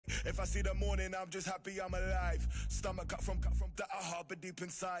If I see the morning, I'm just happy I'm alive. Stomach cut from that I harbor deep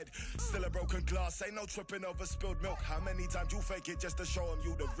inside. Still a broken glass, ain't no tripping over spilled milk. How many times you fake it just to show them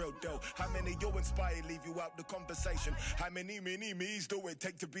you the real deal? How many you inspire leave you out the conversation? How many me's do it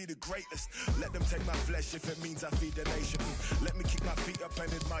take to be the greatest? Let them take my flesh if it means I feed the nation. Let me keep my feet up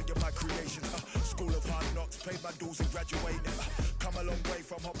and admire my creations. School of hard knocks, paid my dues and graduated. Come a long way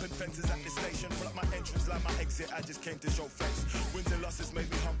from hopping fences at the station. Pull up my entrance like my exit, I just came to show face. Wins and losses made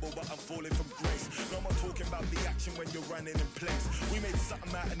me humble, but I'm falling from grace. No more talking about the action when you're running in place. We made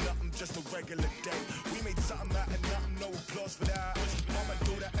something out of nothing, just a regular day. We made something out of nothing, no applause for that. I'ma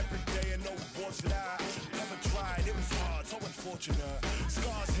do that every day and no awards for that. Never tried, it was hard, so unfortunate.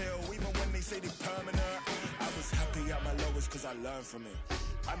 Scars heal, even when they say they permanent. I was happy at my lowest cause I learned from it.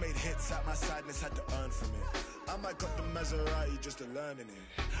 I made hits at my sadness, had to earn from it. I might cut the Maserati just to learn in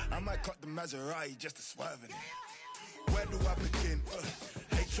it. I might cut the Maserati just to swerve in it. Where do I begin?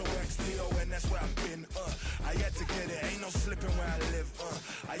 H-O-X-T-O-N, that's where I've been. I had to get it, ain't no slipping where I live.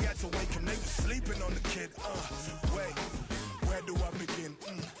 I had to wake him, they was sleeping on the kid. Wait, where do I begin?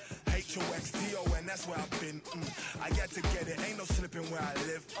 H-O-X-T-O-N, that's where I've been. I had to get it, ain't no slipping where I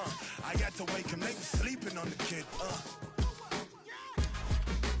live. I had to wake him, they was sleeping on the kid.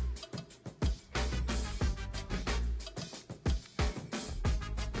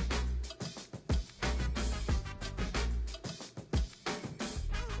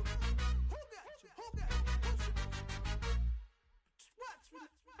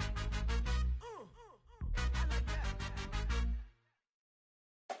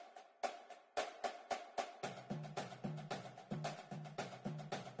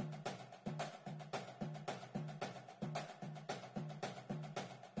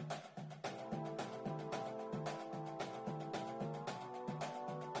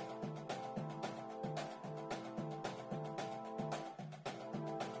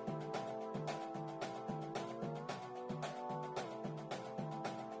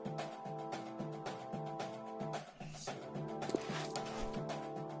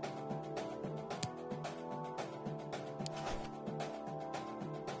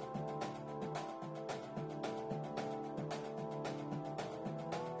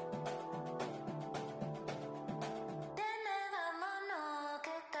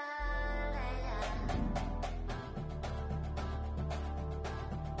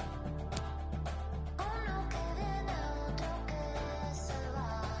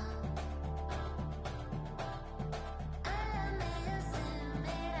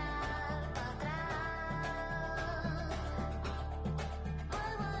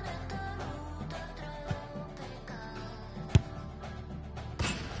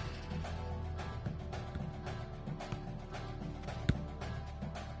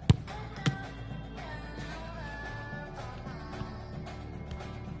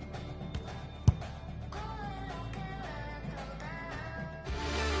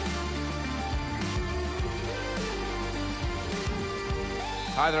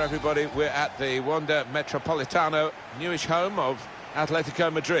 Hi there, everybody. We're at the Wanda Metropolitano, newish home of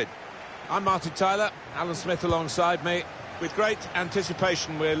Atletico Madrid. I'm Martin Tyler, Alan Smith alongside me. With great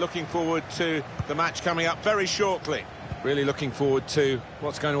anticipation, we're looking forward to the match coming up very shortly. Really looking forward to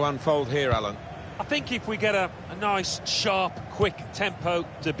what's going to unfold here, Alan. I think if we get a nice, sharp, quick tempo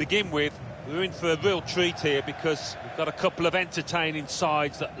to begin with, we're in for a real treat here because we've got a couple of entertaining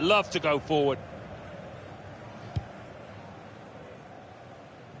sides that love to go forward.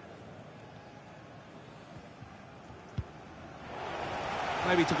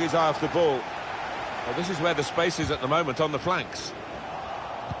 Maybe took his eye off the ball. Well, this is where the space is at the moment on the flanks.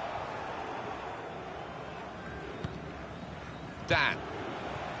 Dan.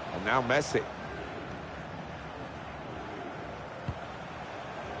 And now Messi.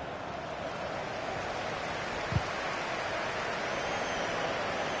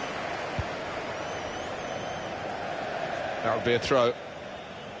 That would be a throw.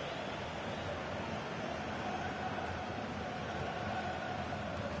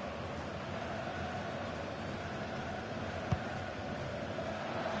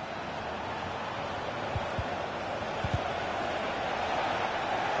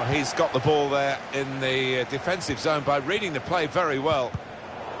 Well, he's got the ball there in the defensive zone by reading the play very well.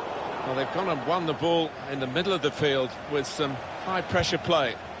 Well, they've gone and won the ball in the middle of the field with some high-pressure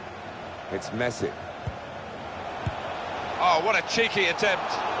play. It's Messi. Oh, what a cheeky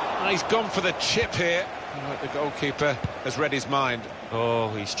attempt. And he's gone for the chip here. The goalkeeper has read his mind. Oh,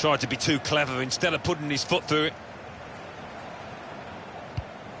 he's tried to be too clever instead of putting his foot through it.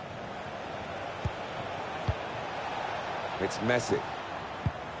 It's Messi.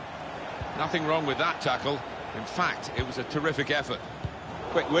 Nothing wrong with that tackle. In fact, it was a terrific effort.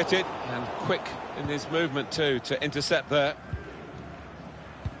 Quick-witted and quick in his movement too to intercept there.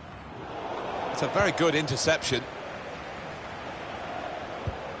 It's a very good interception.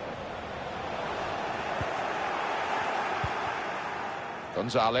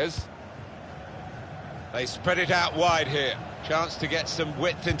 Gonzalez. They spread it out wide here. Chance to get some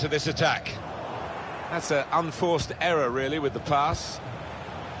width into this attack. That's an unforced error, really, with the pass.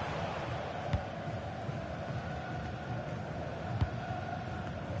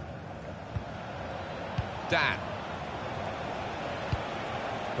 Dan.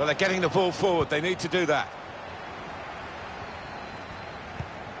 Well, they're getting the ball forward. They need to do that.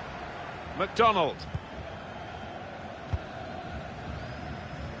 McDonald.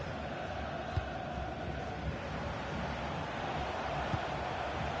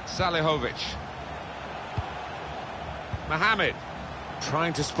 Salihovic. Mohamed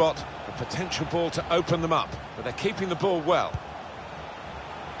trying to spot a potential ball to open them up, but they're keeping the ball well.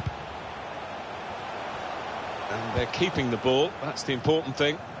 And they're keeping the ball, that's the important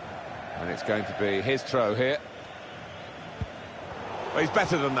thing. And it's going to be his throw here. Well, he's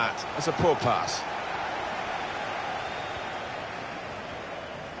better than that. That's a poor pass.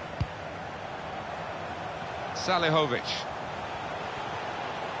 Salihovic.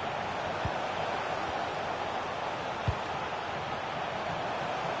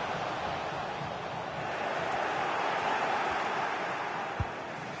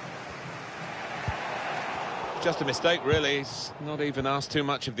 Just a mistake, really. He's not even asked too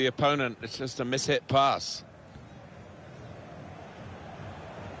much of the opponent. It's just a mishit pass.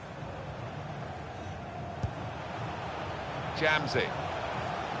 Jamzi.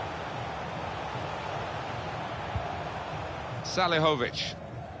 Salihovic.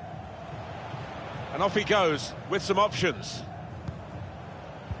 And off he goes with some options.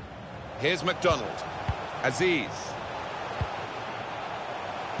 Here's McDonald. Aziz.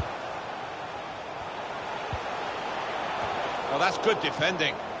 Well, that's good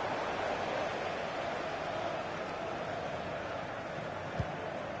defending.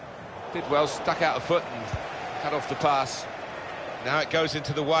 Did well, stuck out a foot and cut off the pass. Now it goes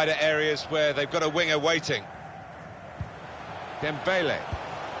into the wider areas where they've got a winger waiting. Dembele,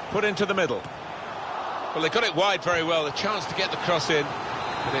 put into the middle. Well, they got it wide very well, a chance to get the cross in,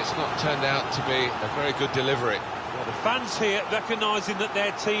 but it's not turned out to be a very good delivery. Well, the fans here recognising that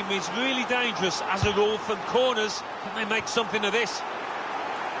their team is really dangerous as a rule from corners. Can they make something of this?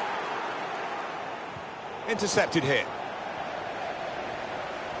 Intercepted here.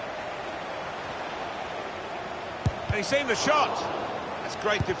 And he's seen the shot. That's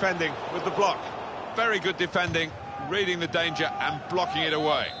great defending with the block. Very good defending, reading the danger and blocking it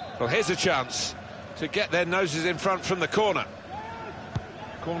away. Well, here's a chance to get their noses in front from the corner.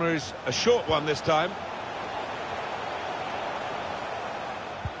 Corner is a short one this time.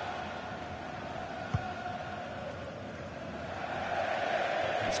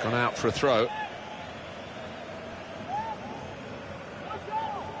 It's gone out for a throw.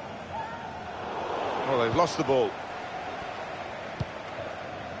 Well, they've lost the ball.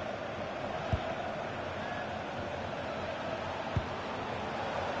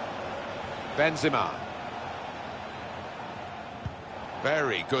 Benzema.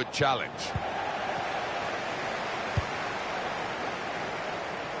 Very good challenge.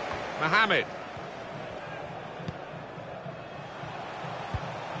 Mohamed.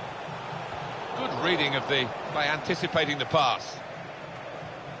 Good reading of by anticipating the pass.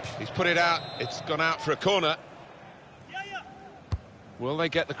 He's put it out, it's gone out for a corner. Will they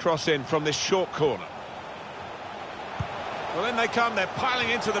get the cross in from this short corner? Well, in they come, they're piling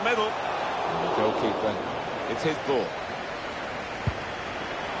into the middle. The goalkeeper, it's his ball.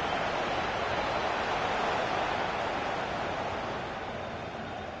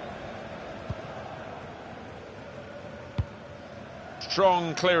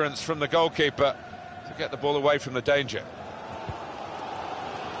 Strong clearance from the goalkeeper to get the ball away from the danger.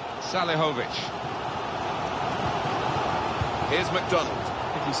 Salihovic. Here's McDonald.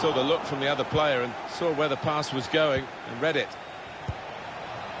 I think he saw the look from the other player and saw where the pass was going and read it.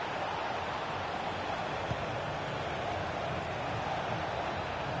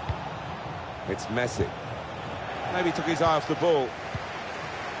 It's Messi. Maybe took his eye off the ball.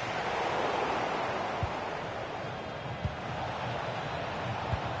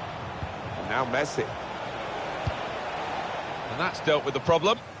 And now Messi. And that's dealt with the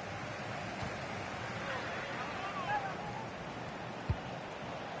problem.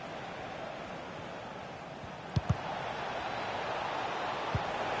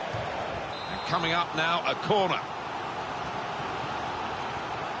 And coming up now, a corner.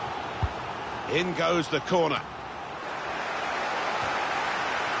 In goes the corner.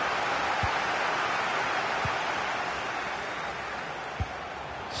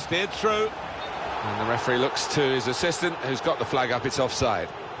 Steered through. And the referee looks to his assistant, who's got the flag up. It's offside.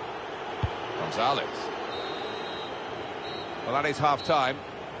 Gonzalez. Well, that is half-time,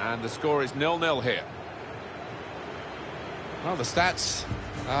 and the score is 0-0 here. Well, the stats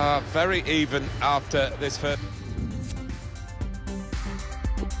are very even after this first...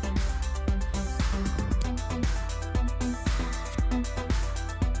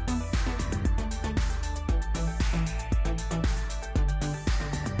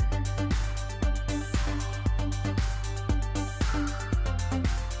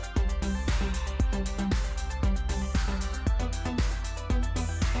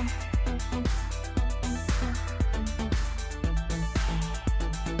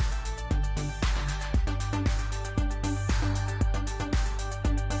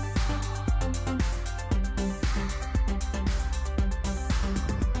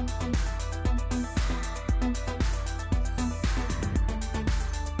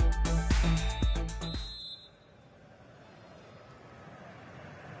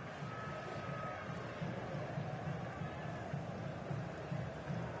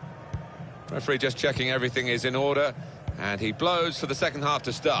 Referee just checking everything is in order, and he blows for the second half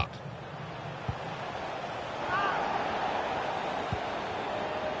to start.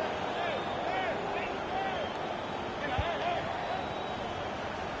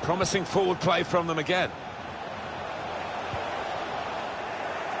 Promising forward play from them again.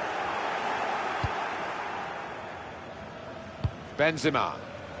 Benzema.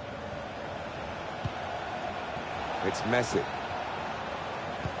 It's Messi.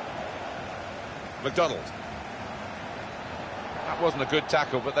 McDonald. That wasn't a good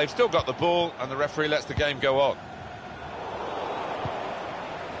tackle, but they've still got the ball, and the referee lets the game go on.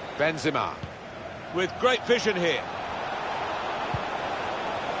 Benzema. With great vision here.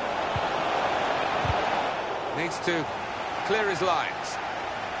 Needs to clear his lines.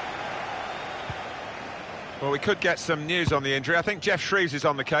 Well, we could get some news on the injury. I think Jeff Shreves is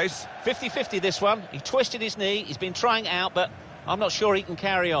on the case. 50-50 this one. He twisted his knee. He's been trying out, but I'm not sure he can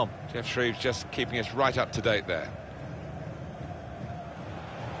carry on. Jeff Shreves just keeping us right up to date there.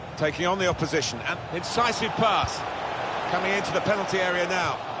 Taking on the opposition, and incisive pass. Coming into the penalty area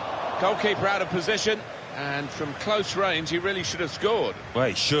now. Goalkeeper out of position, and from close range he really should have scored. Well,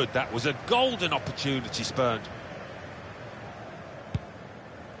 he should. That was a golden opportunity spurned.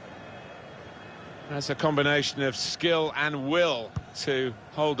 That's a combination of skill and will to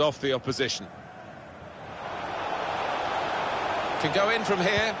hold off the opposition. Can go in from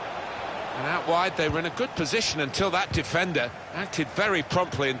here, and out wide they were in a good position until that defender acted very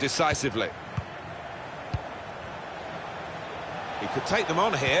promptly and decisively. He could take them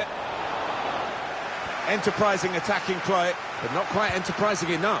on here. Enterprising attacking play, but not quite enterprising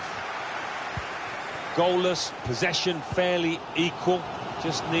enough. Goalless, possession fairly equal.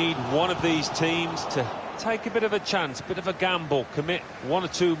 Just need one of these teams to take a bit of a chance, a bit of a gamble, commit one or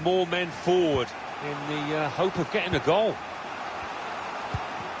two more men forward in the hope of getting a goal.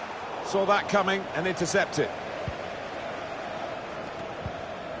 Saw that coming and intercepted.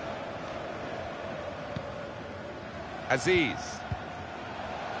 Aziz.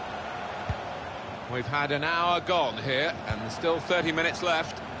 We've had an hour gone here, and there's still 30 minutes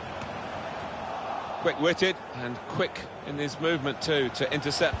left. Quick-witted and quick in his movement too to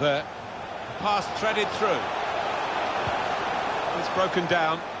intercept there. Pass threaded through. It's broken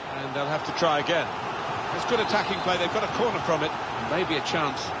down, and they'll have to try again. It's good attacking play. They've got a corner from it, and maybe a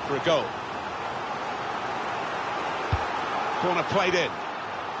chance for a goal. Corner played in.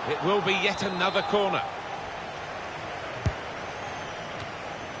 It will be yet another corner.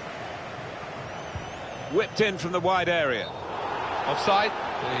 Whipped in from the wide area. Offside.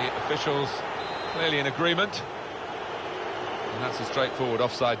 The officials clearly in agreement. And that's a straightforward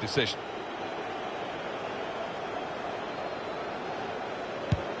offside decision.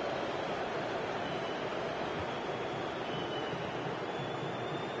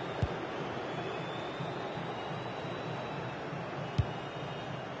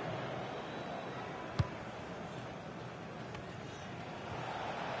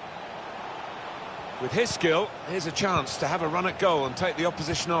 With his skill, here's a chance to have a run at goal and take the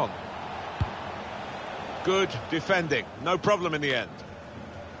opposition on. Good defending, no problem in the end.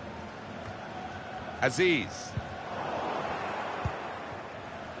 Aziz.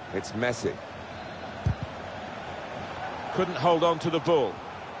 It's Messi. Couldn't hold on to the ball.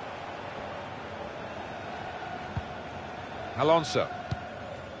 Alonso.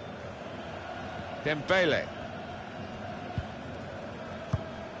 Dembele.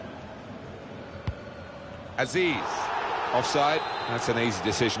 Aziz. Offside. That's an easy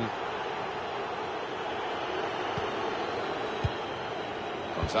decision.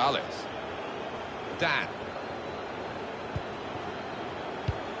 Gonzalez. Dan.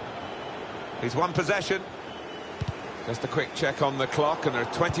 He's won possession. Just a quick check on the clock, and there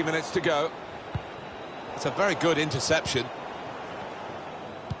are 20 minutes to go. It's a very good interception.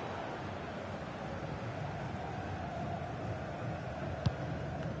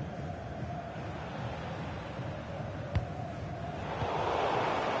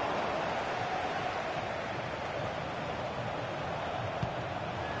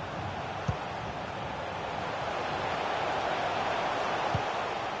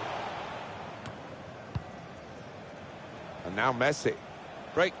 And now Messi.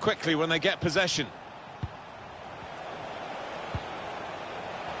 Break quickly when they get possession.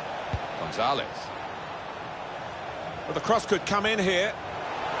 Gonzalez. Well, the cross could come in here.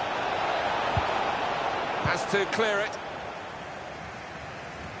 Has to clear it.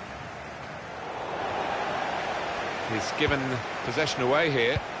 He's given possession away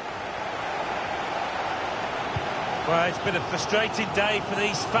here. Well, it's been a frustrating day for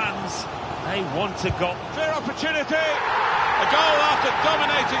these fans. They want a goal. Clear opportunity! A goal after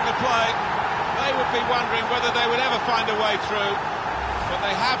dominating the play. They would be wondering whether they would ever find a way through. But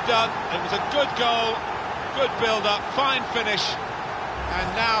they have done. It was a good goal, good build-up, fine finish. And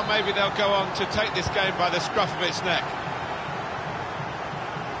now maybe they'll go on to take this game by the scruff of its neck.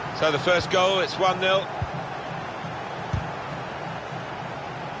 So the first goal, it's 1-0.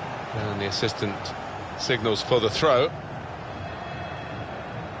 And the assistant signals for the throw.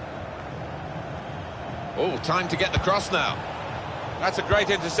 Oh, time to get the cross now. That's a great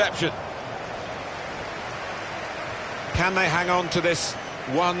interception. Can they hang on to this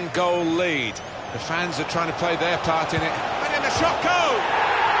one-goal lead? The fans are trying to play their part in it. And in the shot go!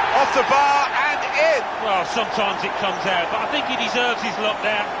 Off the bar and in! Well, sometimes it comes out, but I think he deserves his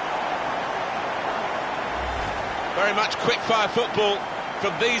lockdown. Very much quick-fire football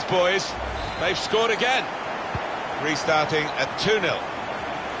from these boys. They've scored again. Restarting at 2-0.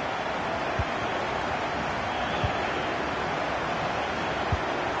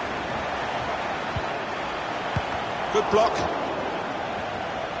 Good block.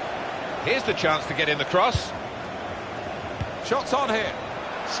 Here's the chance to get in the cross. Shots on here.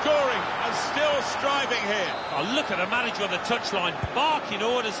 Scoring and still striving here. Oh, look at the manager on the touchline, barking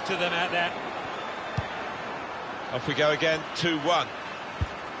orders to them out there. Off we go again, 2-1.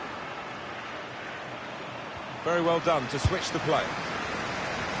 Very well done to switch the play.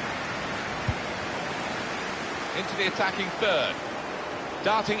 Into the attacking third.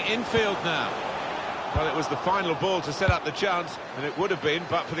 Darting infield now. Well, it was the final ball to set up the chance, and it would have been,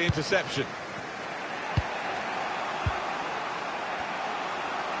 but for the interception.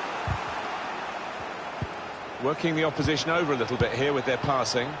 Working the opposition over a little bit here with their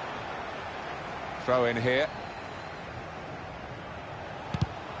passing. Throw in here.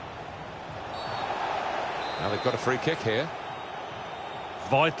 Now they've got a free kick here.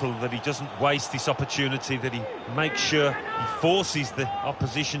 Vital that he doesn't waste this opportunity, that he makes sure he forces the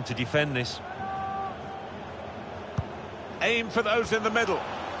opposition to defend this. Aim for those in the middle.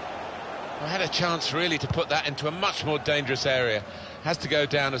 I had a chance really to put that into a much more dangerous area. Has to go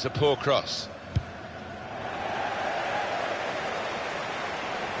down as a poor cross.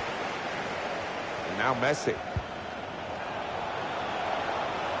 And now Messi.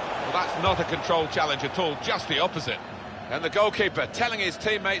 Well, that's not a controlled challenge at all, just the opposite. And the goalkeeper telling his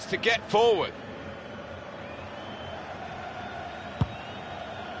teammates to get forward.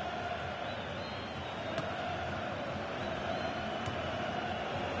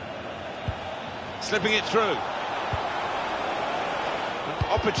 Slipping it through. An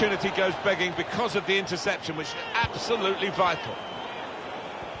opportunity goes begging because of the interception, which is absolutely vital.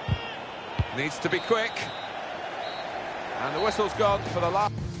 Needs to be quick. And the whistle's gone for the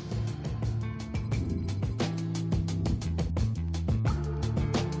last.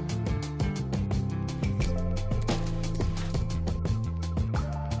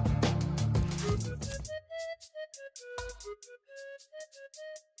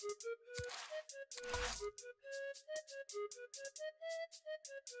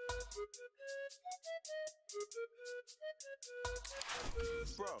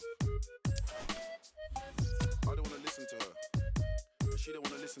 Bro, I don't want to listen to her, but she don't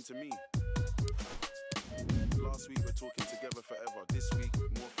want to listen to me. Last week we're talking together forever. This week,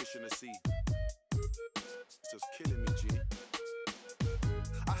 more fish in the sea. It's just killing me, G.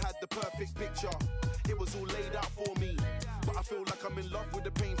 I had the perfect picture. It was all laid out for me. But I feel like I'm in love with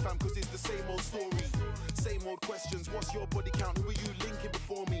the pain, fam, cause it's the same old story. Same old questions, what's your body count? Who are you linking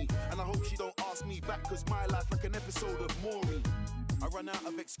before me? And I hope she don't ask me back, cause my life like an episode of Maury. I run out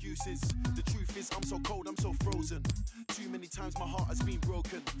of excuses. The truth is I'm so cold, I'm so frozen. Too many times my heart has been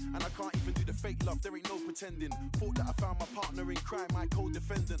broken, and I can't even do the fake love, there ain't no pretending. Thought that I found my partner in crime, my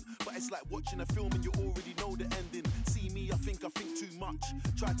co-defendant, but it's like watching a film and you already know the ending. See me, I think too much.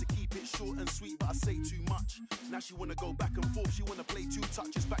 Try to keep it short and sweet, but I say too much. Now she wanna go back and forth, she wanna play two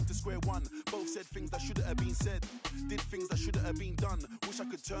touches, back to square one. Both said things that shouldn't have been said, did things that shouldn't have been done. Wish I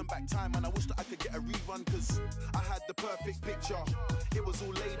could turn back time, and I wish that I could get a rerun, cause I had the perfect picture. It was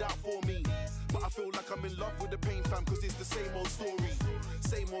all laid out for me, but I feel like I'm in love with the pain, fam, cause it's the same old story,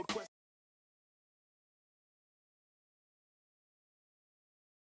 same old question.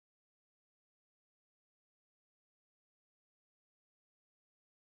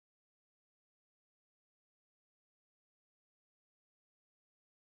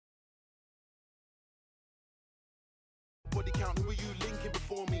 Body count, who are you linking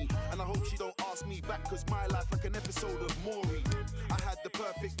before me? And I hope she don't ask me back, cause my life like an episode of Maury. I had the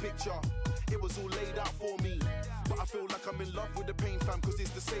perfect picture, it was all laid out for me, but I feel like I'm in love with the pain, fam, cause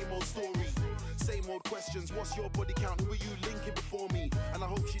it's the same old story, same old questions. What's your body count, who are you linking before me? And I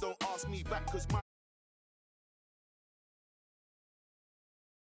hope she don't ask me back, cause my